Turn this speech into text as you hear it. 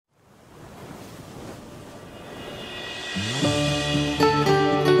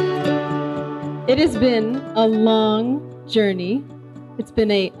It has been a long journey. It's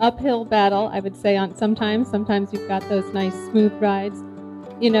been an uphill battle, I would say, on sometimes. Sometimes you've got those nice smooth rides.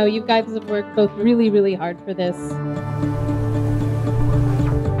 You know, you guys have worked both really, really hard for this.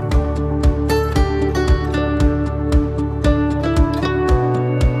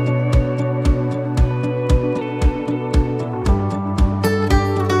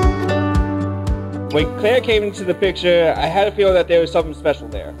 When Claire came into the picture, I had a feeling that there was something special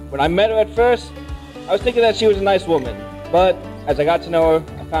there. When I met her at first, I was thinking that she was a nice woman, but as I got to know her,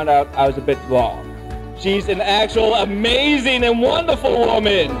 I found out I was a bit wrong. She's an actual amazing and wonderful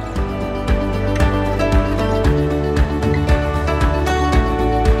woman!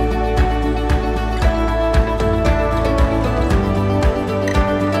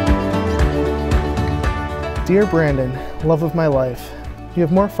 Dear Brandon, love of my life, you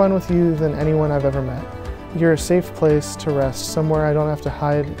have more fun with you than anyone I've ever met. You're a safe place to rest, somewhere I don't have to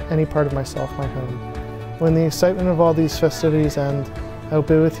hide any part of myself, my home. When the excitement of all these festivities end, I will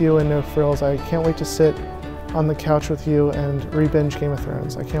be with you and no frills. I can't wait to sit on the couch with you and re-binge Game of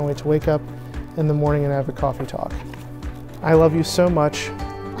Thrones. I can't wait to wake up in the morning and have a coffee talk. I love you so much.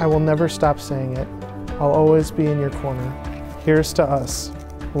 I will never stop saying it. I'll always be in your corner. Here's to us.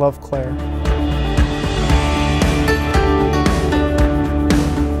 Love, Claire.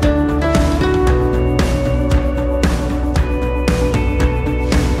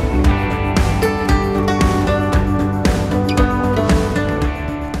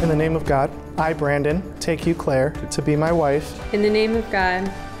 In the name of God, I, Brandon, take you, Claire, to be my wife. In the name of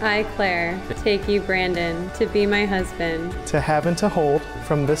God, I, Claire, take you, Brandon, to be my husband. To have and to hold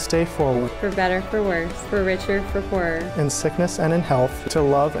from this day forward. For better, for worse, for richer, for poorer. In sickness and in health, to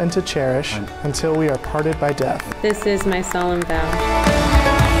love and to cherish until we are parted by death. This is my solemn vow.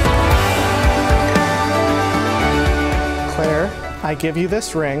 Claire, I give you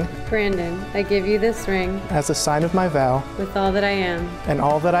this ring. Brandon, I give you this ring. As a sign of my vow. With all that I am. And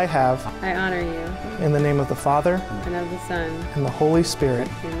all that I have. I honor you. In the name of the Father. And of the Son. And the Holy Spirit.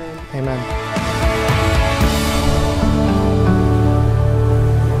 Amen. Amen.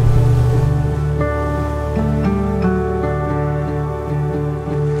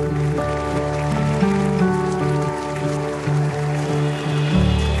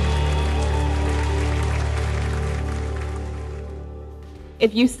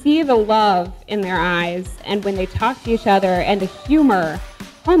 If you see the love in their eyes and when they talk to each other and the humor,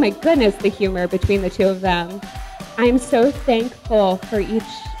 oh my goodness, the humor between the two of them. I'm so thankful for each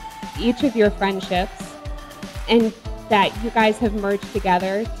of your friendships and that you guys have merged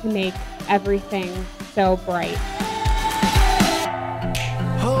together to make everything so bright.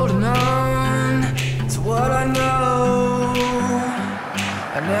 Holding on to what I know,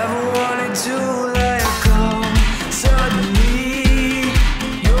 I never wanted to let go. Suddenly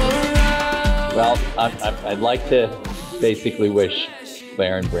well, I'd like to basically wish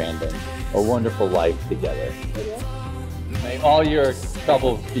Claire and Brandon a wonderful life together. May all your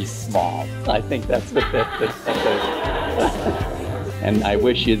troubles be small. I think that's what and I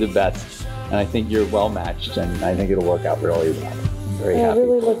wish you the best. And I think you're well matched, and I think it'll work out really well. I'm very happy. I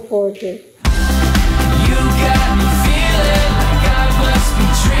really look forward to it. You got me feeling like I must be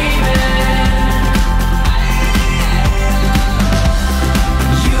dreaming.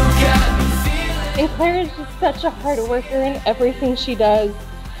 And Claire is just such a hard worker in everything she does.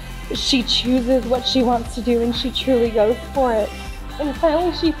 She chooses what she wants to do and she truly goes for it. And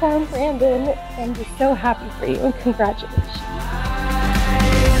finally she found Brandon. I'm just so happy for you and congratulations.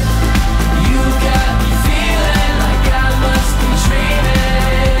 You got me feeling like I must be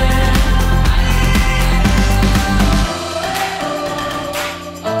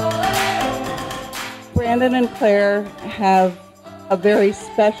dreaming. Brandon and Claire have a very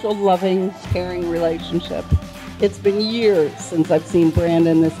special, loving, caring relationship. It's been years since I've seen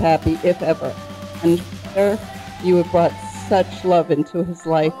Brandon this happy, if ever. And Claire, you have brought such love into his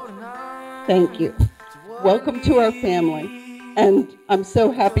life. Thank you. Welcome to our family. And I'm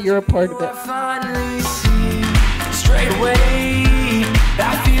so happy you're a part of it. Finally see straight away,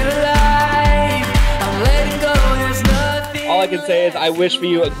 I feel alive. I'm letting go, there's nothing. All I can say is I wish for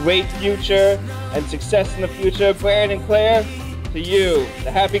you a great future and success in the future. Brandon and Claire, to you,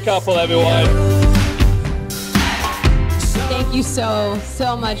 the happy couple, everyone. Thank you so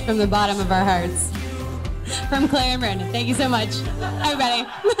much from the bottom of our hearts. From Claire and Brandon, thank you so much, everybody. I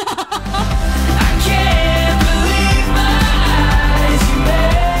can't believe my eyes, you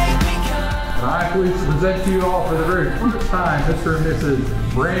make me come. I please present to you all for the very first time, Mr. and Mrs.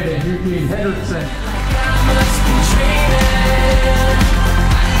 Brandon Eugene Hendrickson. Like I must be dreaming.